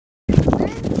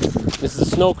Is the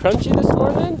snow crunchy this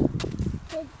morning?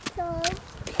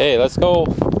 Okay, let's go.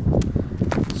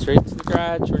 Straight to the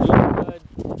garage. We're doing good.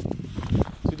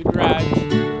 To the garage.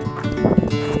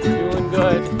 Doing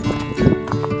good.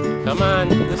 Come on,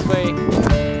 this way.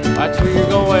 Watch where you're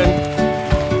going.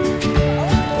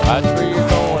 Watch where you're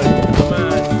going. Come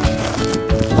on.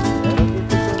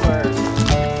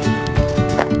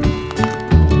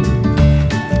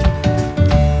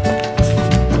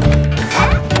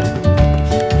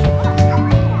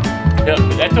 Yep,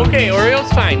 that's okay.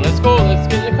 Oreo's fine. Let's go. Let's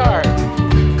get in the car.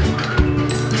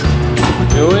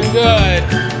 Doing good.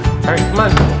 All right, come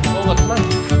on. Lola, come on.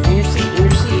 In your seat. In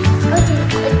your seat.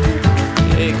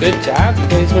 Hey, good job. You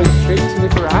guys went straight to the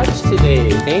garage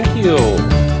today. Thank you.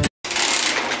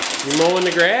 You mowing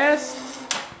the grass?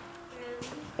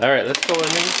 All right, let's go in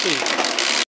your seat.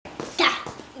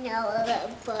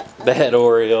 Bad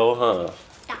Oreo, huh?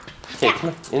 Okay, come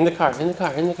on. In the car. In the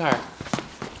car. In the car.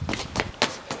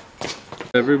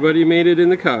 Everybody made it in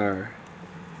the car.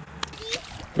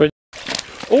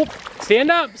 Oh, stand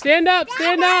up, stand up,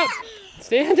 stand up,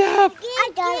 stand up.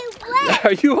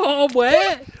 Are you all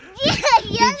wet?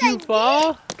 Did you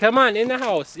fall? Come on, in the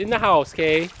house,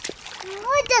 okay?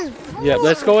 Yeah,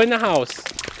 let's go in the house.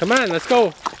 Come on, let's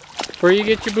go. Before you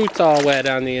get your boots all wet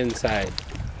on the inside.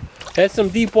 That's some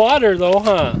deep water though,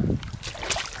 huh?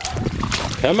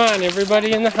 Come on,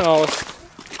 everybody in the house.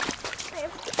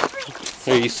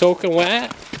 Are you soaking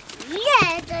wet?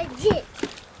 Yes, I did.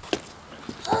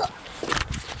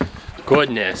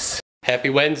 Goodness.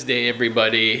 Happy Wednesday,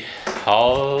 everybody.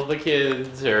 All the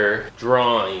kids are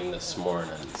drawing this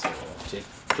morning. So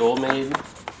Joel made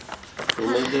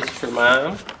this for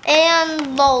Mom.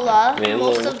 And Lola. And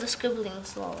Most Lola. of the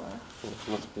scribblings, Lola.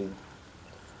 Must be.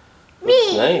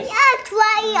 Me. Nice. I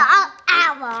try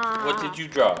an owl. What did you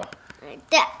draw?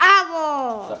 The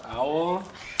owl. The owl?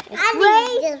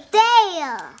 Right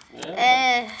there.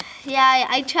 Yeah. Yeah,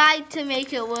 I tried to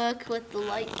make it work with the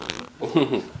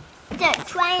lightning. The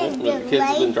kids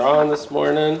have been drawing this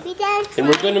morning. And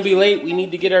we're going to be late. We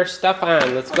need to get our stuff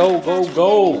on. Let's go, go,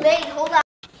 go. Wait, hold on.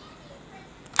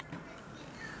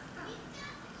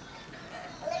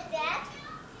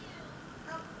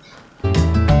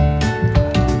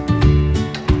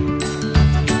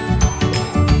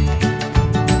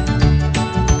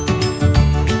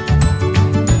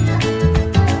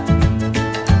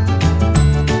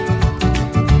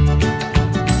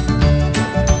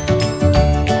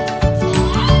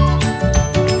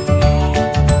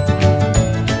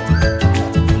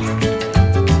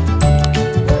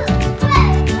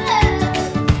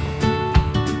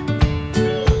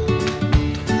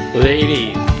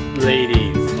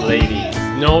 Ladies,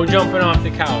 no jumping off the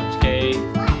couch, okay?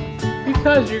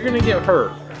 Because you're gonna get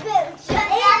hurt.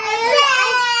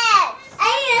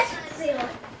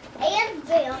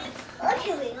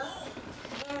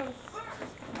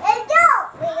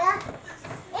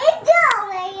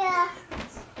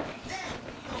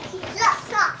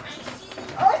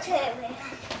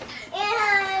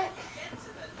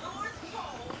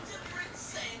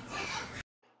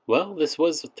 Well, this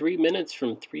was 3 minutes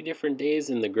from 3 different days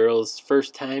and the girls'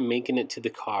 first time making it to the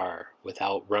car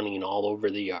without running all over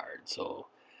the yard. So,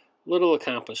 little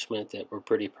accomplishment that we're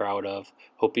pretty proud of.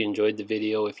 Hope you enjoyed the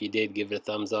video. If you did, give it a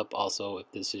thumbs up. Also,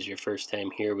 if this is your first time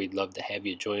here, we'd love to have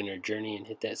you join our journey and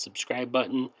hit that subscribe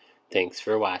button. Thanks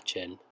for watching.